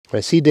When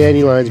I see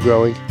dandelions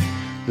growing,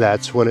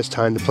 that's when it's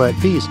time to plant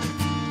peas.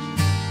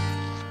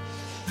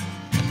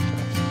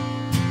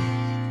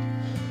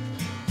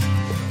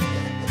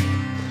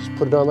 Just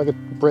put it on like a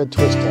bread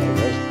twist tag,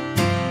 right?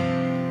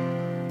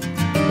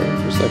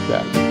 Okay, just like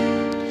that.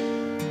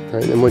 All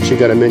right, and once you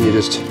got them in, you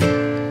just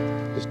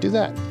do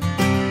that.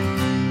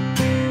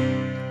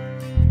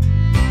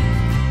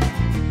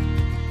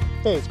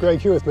 Hey, it's Greg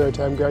here with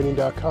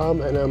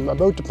MaritimeGardening.com, and I'm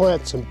about to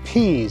plant some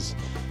peas.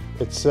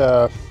 It's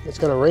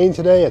going to rain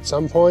today at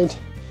some point,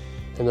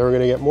 and then we're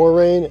going to get more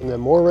rain, and then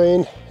more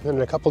rain, and then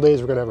in a couple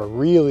days we're going to have a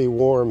really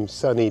warm,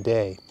 sunny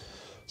day.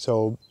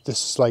 So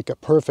this is like a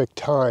perfect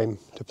time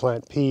to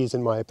plant peas,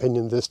 in my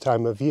opinion, this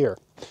time of year.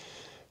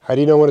 How do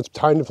you know when it's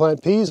time to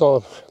plant peas?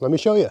 Well, let me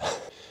show you.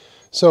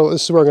 So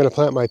this is where I'm going to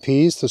plant my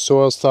peas. The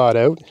soil's thawed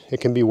out. It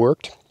can be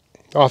worked.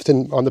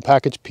 Often on the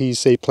packaged peas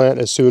say plant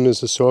as soon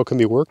as the soil can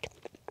be worked.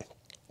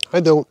 I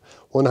don't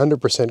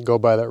 100% go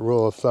by that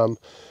rule of thumb.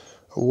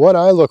 What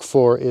I look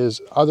for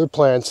is other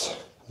plants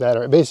that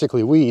are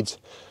basically weeds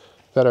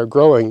that are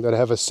growing that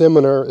have a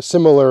similar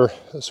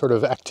sort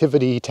of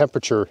activity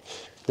temperature.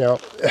 Now,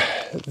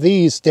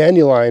 these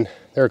dandelion,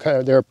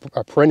 they're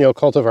a perennial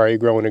cultivar you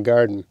grow in a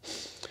garden.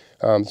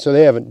 So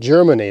they haven't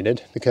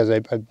germinated because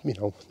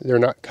they're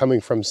not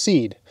coming from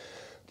seed.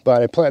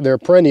 But they're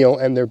perennial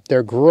and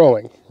they're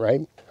growing,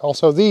 right?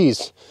 Also,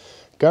 these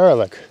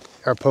garlic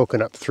are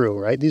poking up through,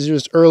 right? These are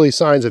just early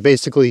signs of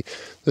basically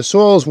the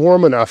soil is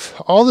warm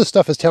enough. All this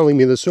stuff is telling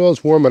me the soil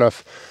is warm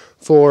enough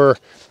for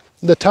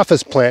the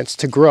toughest plants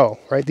to grow,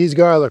 right? These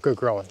garlic are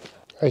growing.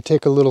 I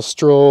take a little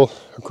stroll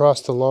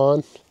across the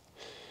lawn,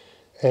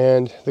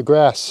 and the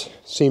grass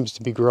seems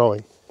to be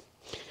growing.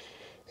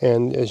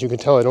 And as you can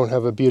tell, I don't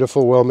have a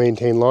beautiful,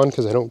 well-maintained lawn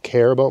because I don't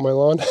care about my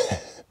lawn.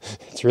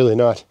 It's really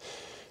not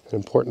an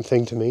important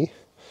thing to me.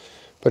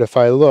 But if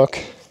I look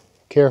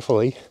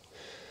carefully,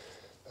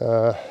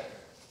 I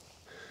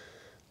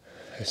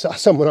saw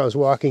someone I was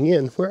walking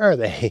in. Where are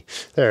they?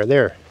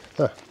 There.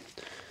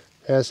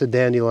 That's the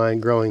dandelion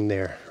growing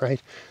there,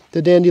 right?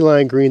 The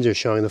dandelion greens are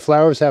showing. The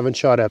flowers haven't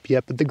shot up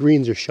yet, but the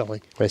greens are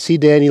showing. When I see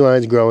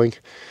dandelions growing,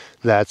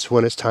 that's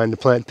when it's time to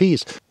plant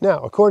peas. Now,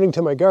 according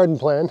to my garden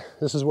plan,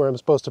 this is where I'm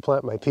supposed to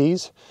plant my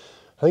peas.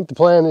 I think the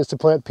plan is to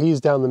plant peas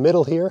down the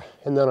middle here,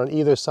 and then on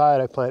either side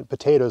I plant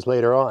potatoes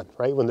later on,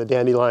 right, when the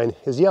dandelion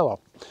is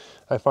yellow.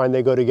 I find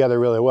they go together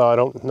really well. I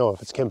don't know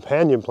if it's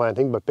companion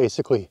planting, but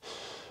basically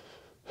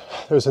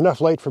there's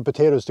enough light for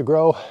potatoes to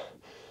grow.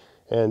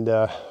 And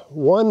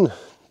one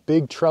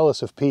big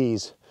trellis of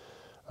peas,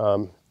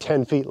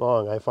 10 feet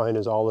long, I find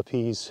is all the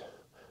peas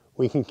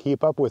we can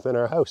keep up with in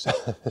our house.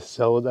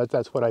 So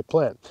that's what I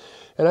plant.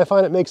 And I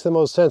find it makes the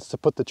most sense to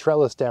put the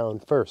trellis down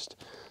first.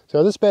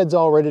 So this bed's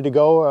all ready to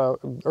go.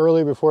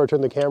 Early before I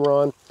turned the camera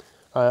on,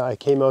 I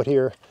came out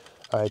here.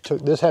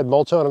 This had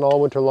mulch on it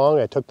all winter long.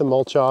 I took the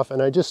mulch off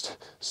and I just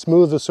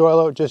smoothed the soil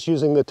out just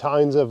using the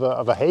tines of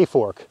a hay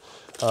fork.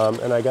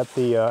 And I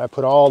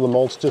put all the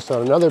mulch just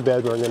on another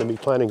bed where I'm going to be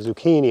planting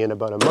zucchini in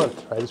about a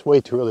month. Right? It's way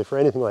too early for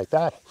anything like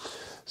that.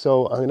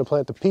 So I'm going to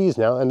plant the peas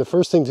now. And the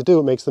first thing to do,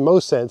 it makes the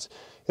most sense,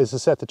 is to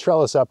set the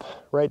trellis up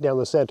right down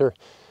the center.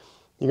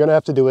 You're going to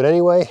have to do it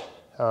anyway.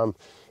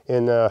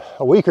 In a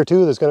week or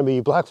two, there's going to be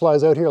black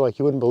flies out here like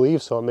you wouldn't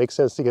believe. So it makes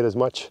sense to get as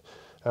much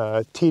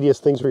tedious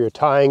things where you're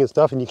tying and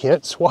stuff and you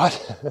can't swat,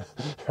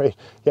 right?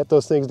 Get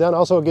those things done.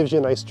 Also, it gives you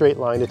a nice straight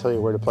line to tell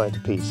you where to plant the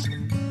peas.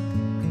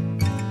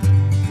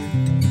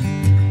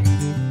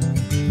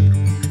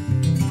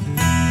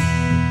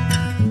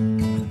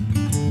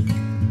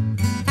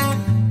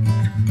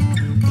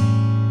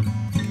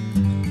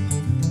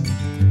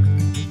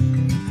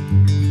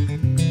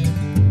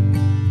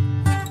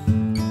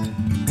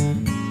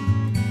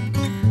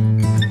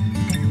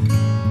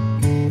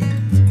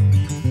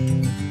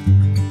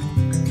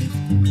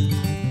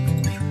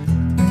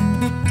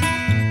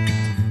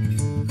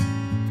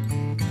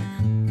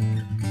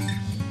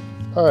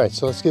 All right,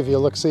 so let's give you a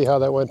look, see how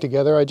that went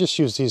together. I just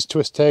used these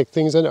twist tag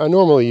things. I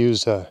normally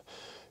use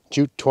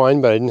jute twine,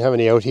 but I didn't have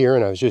any out here,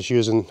 and I was just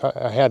using,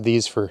 I had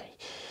these for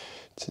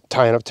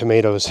tying up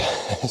tomatoes.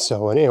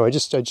 So anyway, I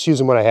just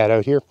using what I had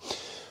out here.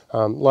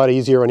 A lot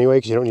easier anyway,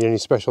 because you don't need any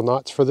special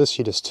knots for this.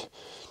 You just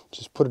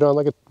put it on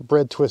like a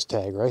bread twist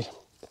tag, right?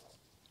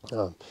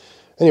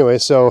 Anyway,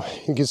 so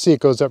you can see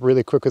it goes up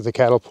really quick with the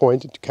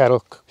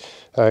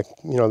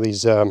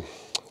these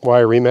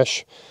wire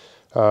remesh.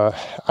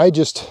 I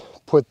just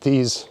put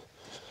these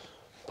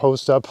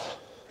posts up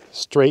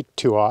straight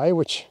to eye,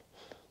 which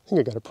I think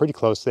I got it pretty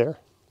close there,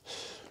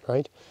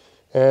 right?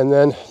 And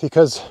then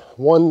because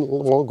one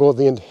won't go at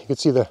the end, you can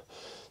see the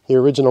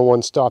original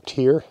one stopped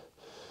here.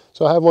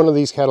 So I have one of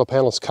these cattle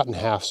panels cut in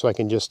half so I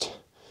can just,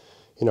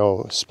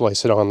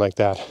 splice it on like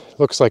that.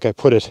 Looks like I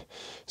put it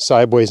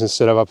sideways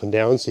instead of up and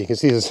down, so you can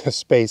see there's a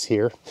space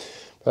here.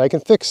 But I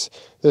can fix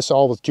this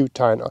all with jute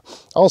tying.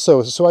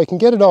 Also, so I can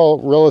get it all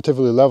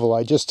relatively level,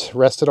 I just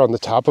rest it on the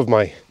top of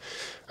my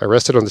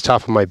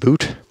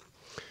boot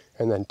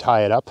and then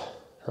tie it up,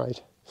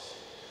 right?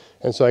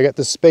 And so I got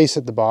this space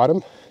at the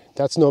bottom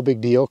That's no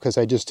big deal because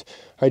I just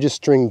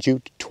string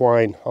jute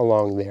twine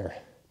along there,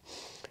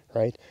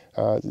 right?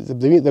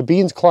 The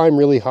beans climb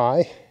really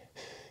high,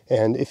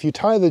 and if you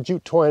tie the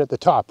jute twine at the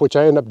top, which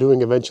I end up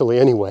doing eventually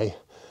anyway,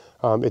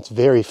 it's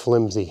very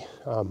flimsy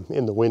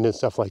in the wind and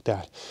stuff like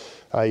that.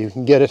 You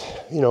can get it,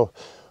 you know,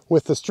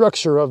 with the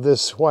structure of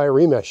this wire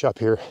remesh up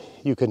here,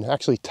 you can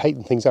actually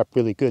tighten things up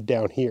really good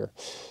down here.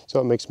 So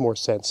it makes more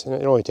sense. And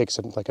it only takes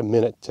like a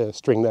minute to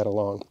string that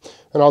along.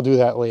 And I'll do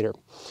that later.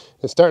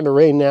 It's starting to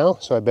rain now,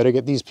 so I better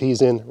get these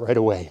peas in right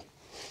away.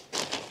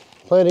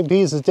 Planting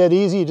peas is dead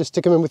easy. You just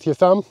stick them in with your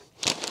thumb.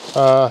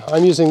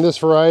 I'm using this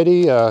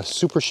variety,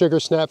 Super Sugar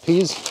Snap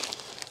peas.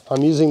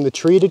 I'm using the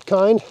treated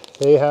kind.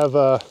 They have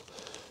a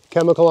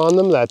chemical on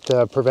them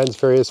that prevents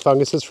various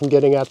funguses from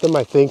getting at them,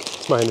 I think.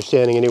 It's my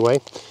understanding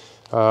anyway.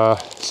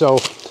 So,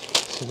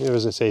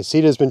 as I say,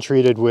 seed has been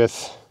treated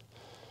with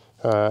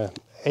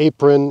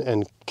Apron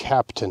and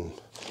Captain.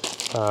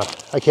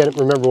 I can't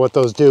remember what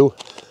those do,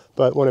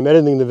 but when I'm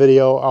editing the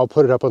video, I'll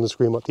put it up on the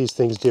screen what these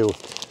things do.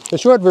 The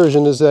short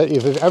version is that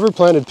if you've ever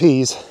planted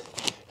peas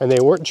and they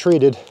weren't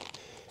treated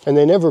and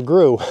they never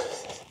grew,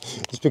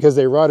 it's because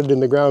they rotted in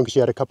the ground because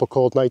you had a couple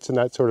cold nights and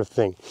that sort of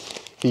thing.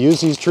 If you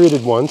use these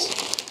treated ones,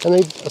 and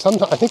I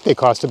think they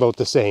cost about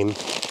the same.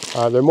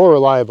 They're more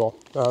reliable.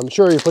 I'm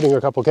sure you're putting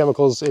a couple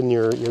chemicals in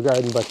your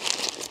garden, but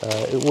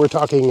we're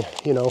talking,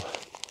 you know,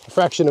 a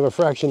fraction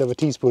of a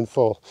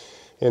teaspoonful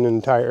in an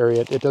entire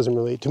area. It doesn't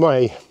really,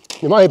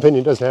 in my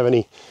opinion, doesn't have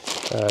any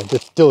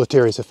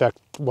deleterious effect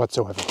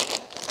whatsoever.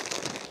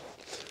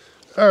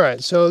 All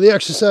right, so the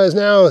exercise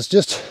now is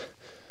just,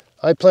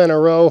 I plant a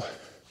row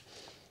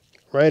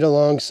right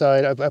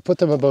alongside. I put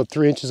them about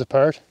 3 inches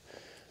apart,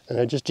 and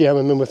I just jam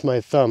them in with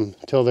my thumb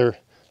till they're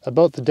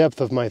about the depth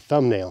of my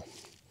thumbnail.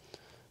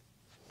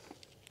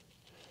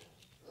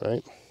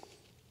 Right?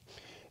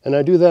 And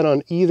I do that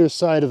on either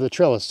side of the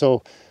trellis.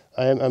 So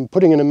I'm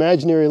putting an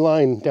imaginary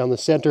line down the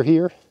center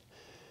here,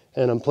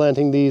 and I'm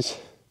planting these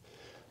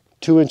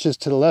 2 inches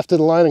to the left of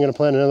the line. I'm going to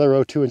plant another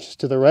row 2 inches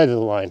to the right of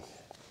the line.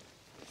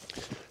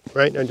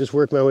 Right, and I just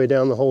work my way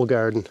down the whole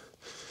garden.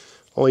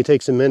 Only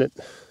takes a minute.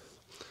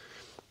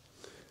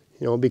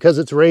 You know, because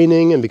it's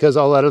raining and because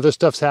all that other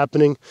stuff's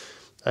happening,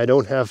 I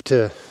don't have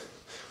to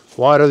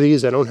water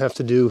these. I don't have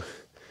to do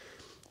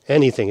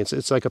anything.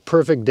 It's like a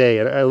perfect day,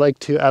 and I like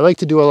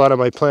to do a lot of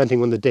my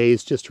planting when the day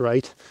is just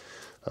right,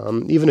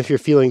 even if you're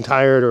feeling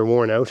tired or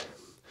worn out.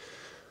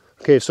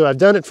 Okay, so I've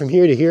done it from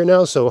here to here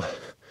now, so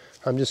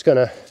I'm just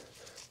gonna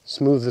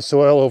smooth the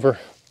soil over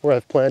where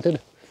I've planted.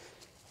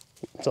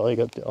 That's all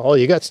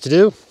you got to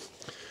do.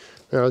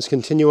 Now let's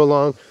continue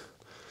along,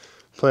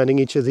 planting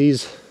each of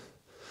these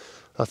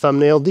a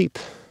thumbnail deep.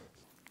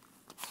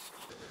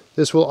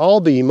 This will all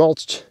be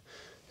mulched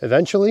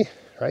eventually,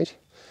 right?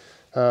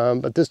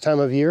 But this time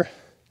of year,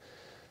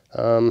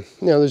 you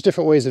know, there's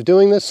different ways of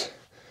doing this,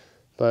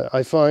 but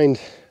I find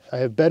I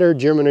have better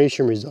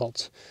germination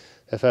results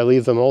if I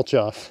leave the mulch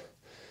off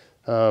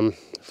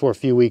for a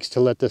few weeks to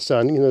let the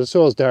sun, you know, the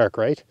soil's dark,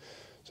 right?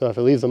 So if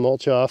I leave the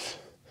mulch off,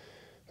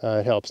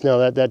 it helps.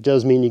 Now that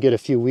does mean you get a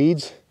few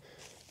weeds,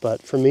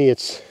 but for me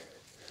it's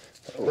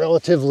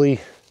relatively,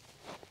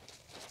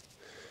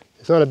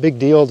 it's not a big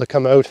deal to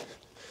come out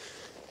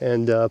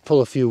and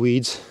pull a few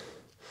weeds.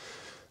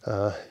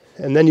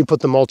 And then you put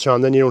the mulch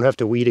on, then you don't have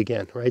to weed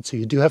again, right? So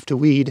you do have to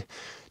weed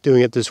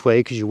doing it this way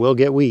because you will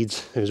get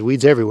weeds. There's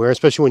weeds everywhere,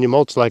 especially when you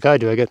mulch like I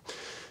do. I get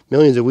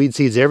millions of weed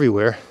seeds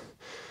everywhere.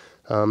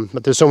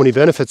 But there's so many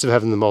benefits of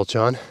having the mulch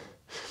on.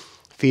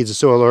 Feeds the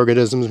soil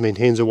organisms,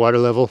 maintains the water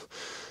level,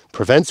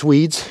 prevents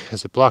weeds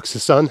as it blocks the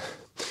sun,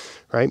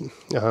 right?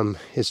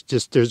 It's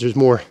just, there's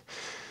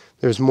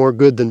more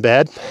good than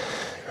bad,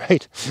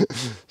 right?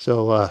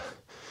 So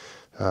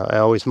I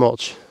always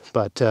mulch,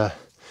 but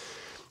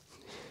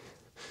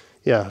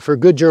yeah, for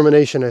good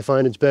germination, I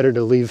find it's better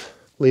to leave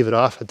it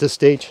off at this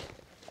stage.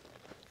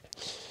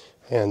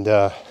 And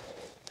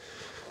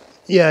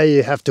yeah,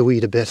 you have to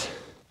weed a bit,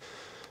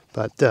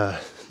 but that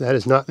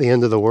is not the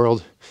end of the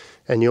world.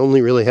 And you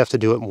only really have to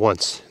do it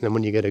once. And then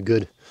when you get a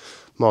good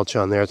mulch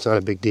on there, it's not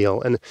a big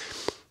deal. And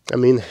I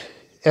mean,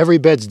 every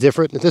bed's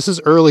different. This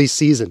is early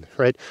season,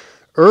 right?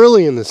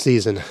 Early in the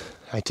season,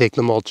 I take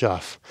the mulch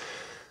off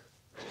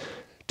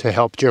to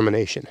help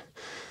germination.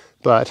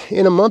 But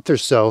in a month or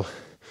so,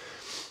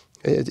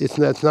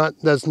 that's not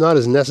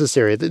as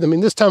necessary. I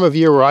mean, this time of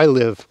year where I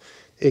live,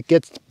 it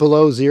gets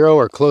below zero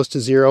or close to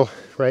zero,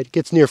 right? It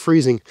gets near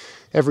freezing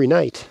every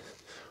night,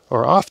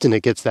 or often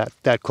it gets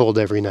that cold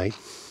every night.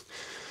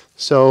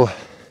 So,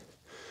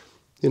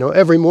 you know,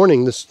 every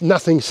morning,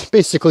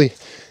 basically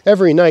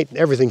every night,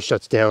 everything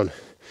shuts down.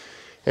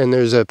 And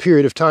there's a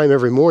period of time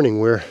every morning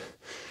where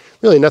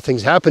really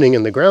nothing's happening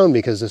in the ground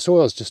because the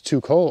soil is just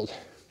too cold,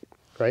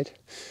 right?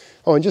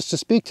 Oh, and just to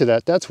speak to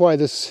that, that's why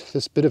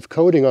this bit of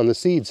coating on the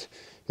seeds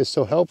is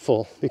so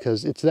helpful,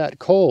 because it's that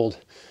cold.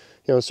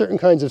 You know, certain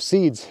kinds of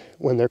seeds,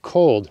 when they're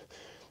cold,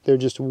 they're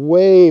just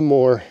way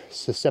more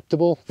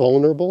susceptible,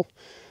 vulnerable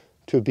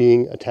to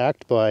being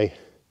attacked by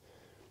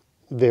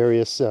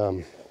various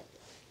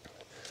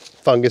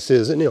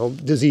funguses and, you know,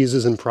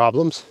 diseases and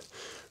problems,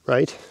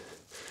 right?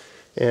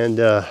 And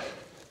I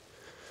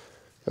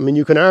mean,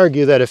 you can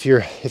argue that if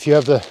you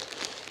have the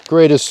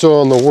greatest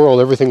soil in the world,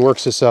 everything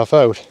works itself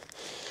out.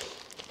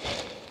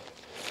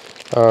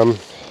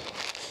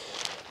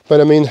 But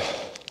I mean,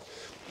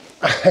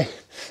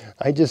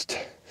 I just,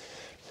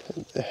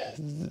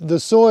 the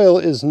soil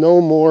is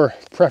no more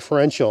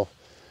preferential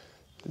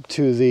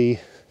to the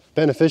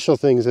beneficial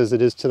things as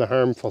it is to the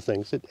harmful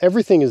things.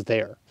 Everything is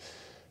there,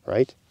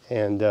 right?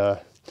 And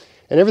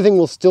everything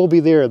will still be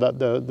there.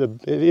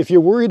 If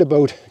you're worried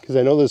about, because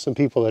I know there's some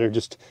people that are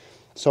just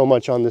so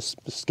much on this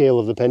scale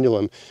of the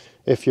pendulum,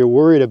 if you're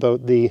worried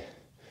about the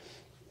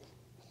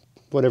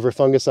whatever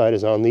fungicide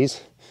is on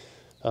these,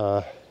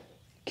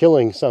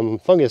 killing some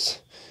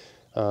fungus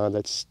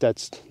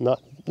that's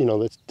not, you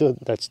know,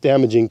 that's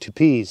damaging to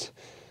peas.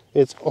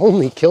 It's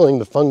only killing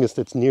the fungus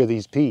that's near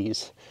these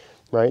peas,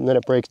 right? And then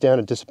it breaks down,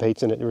 it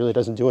dissipates, and it really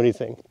doesn't do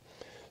anything.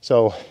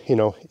 So, you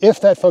know,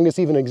 if that fungus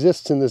even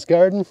exists in this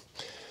garden,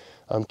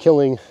 I'm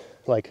killing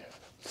like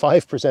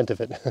 5% of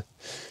it,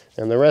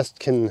 and the rest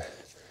can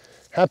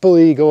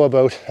happily go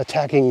about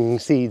attacking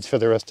seeds for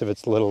the rest of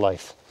its little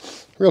life.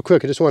 Real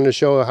quick, I just wanted to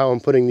show how I'm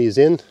putting these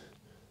in.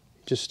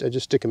 I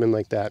just stick them in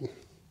like that,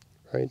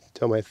 right?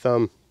 Till my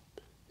thumb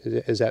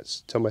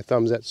till my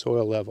thumb's at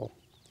soil level,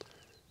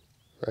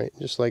 right?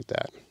 Just like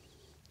that,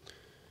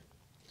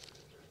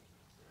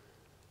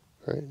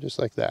 right? Just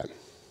like that,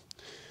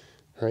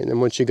 right? And then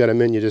once you got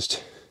them in, you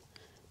just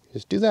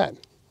do that.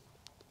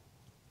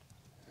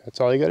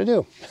 That's all you got to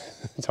do.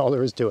 That's all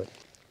there is to it.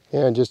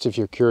 And just if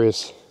you're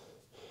curious,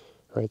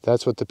 right?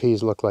 That's what the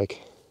peas look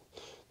like,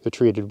 the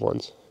treated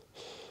ones.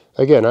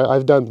 Again,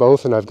 I've done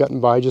both, and I've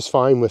gotten by just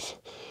fine with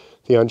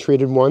the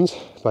untreated ones,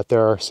 but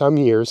there are some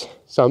years,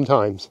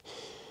 sometimes,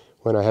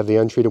 when I have the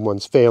untreated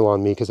ones fail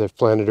on me because I've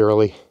planted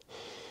early.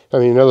 I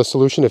mean, another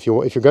solution, if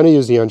you're going to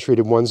use the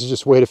untreated ones, is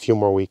just wait a few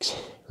more weeks,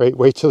 right?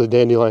 Wait till the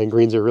dandelion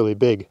greens are really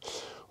big,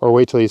 or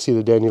wait till you see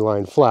the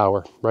dandelion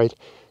flower, right?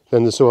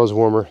 Then the soil's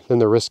warmer, then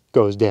the risk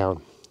goes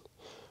down,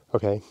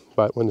 okay?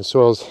 But when the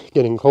soil's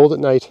getting cold at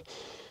night,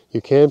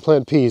 you can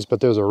plant peas,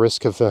 but there's a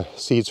risk of the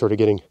seed sort of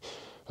getting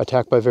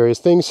attacked by various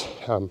things.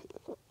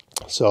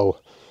 So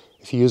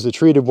if you use the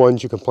treated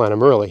ones, you can plant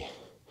them early,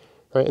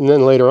 right? And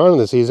then later on in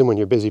the season, when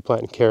you're busy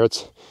planting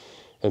carrots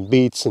and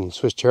beets and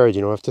Swiss cherries,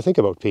 you don't have to think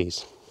about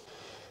peas.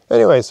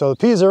 Anyway, so the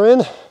peas are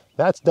in.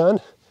 That's done.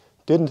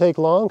 Didn't take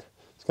long.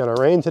 It's going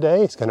to rain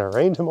today. It's going to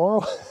rain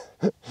tomorrow.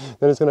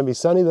 Then it's going to be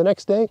sunny the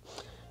next day.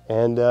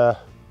 And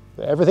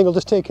everything will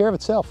just take care of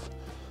itself.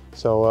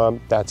 So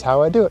that's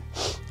how I do it.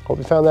 Hope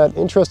you found that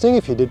interesting.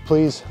 If you did,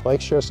 please like,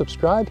 share,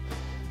 subscribe.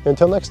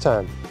 Until next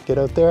time, get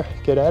out there,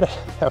 get at it,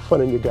 have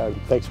fun in your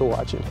garden. Thanks for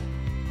watching.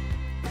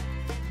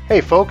 Hey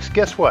folks,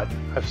 guess what?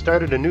 I've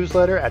started a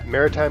newsletter at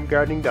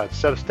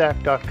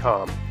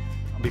maritimegardening.substack.com.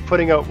 I'll be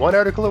putting out one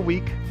article a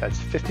week. That's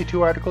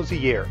 52 articles a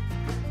year.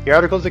 The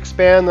articles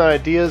expand on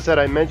ideas that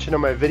I mention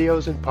in my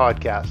videos and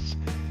podcasts.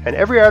 And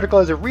every article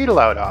has a read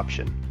aloud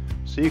option,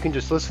 so you can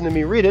just listen to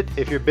me read it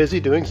if you're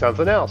busy doing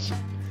something else.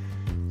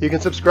 You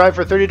can subscribe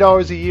for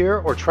 $30 a year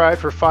or try it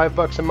for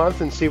 $5 a month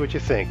and see what you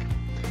think.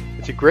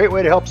 It's a great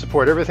way to help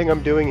support everything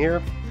I'm doing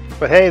here.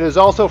 But hey, there's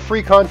also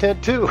free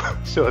content too,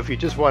 so if you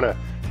just want to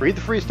read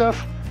the free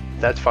stuff,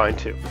 that's fine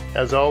too.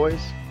 As always,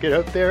 get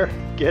out there,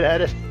 get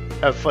at it,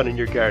 have fun in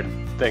your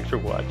garden. Thanks for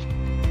watching.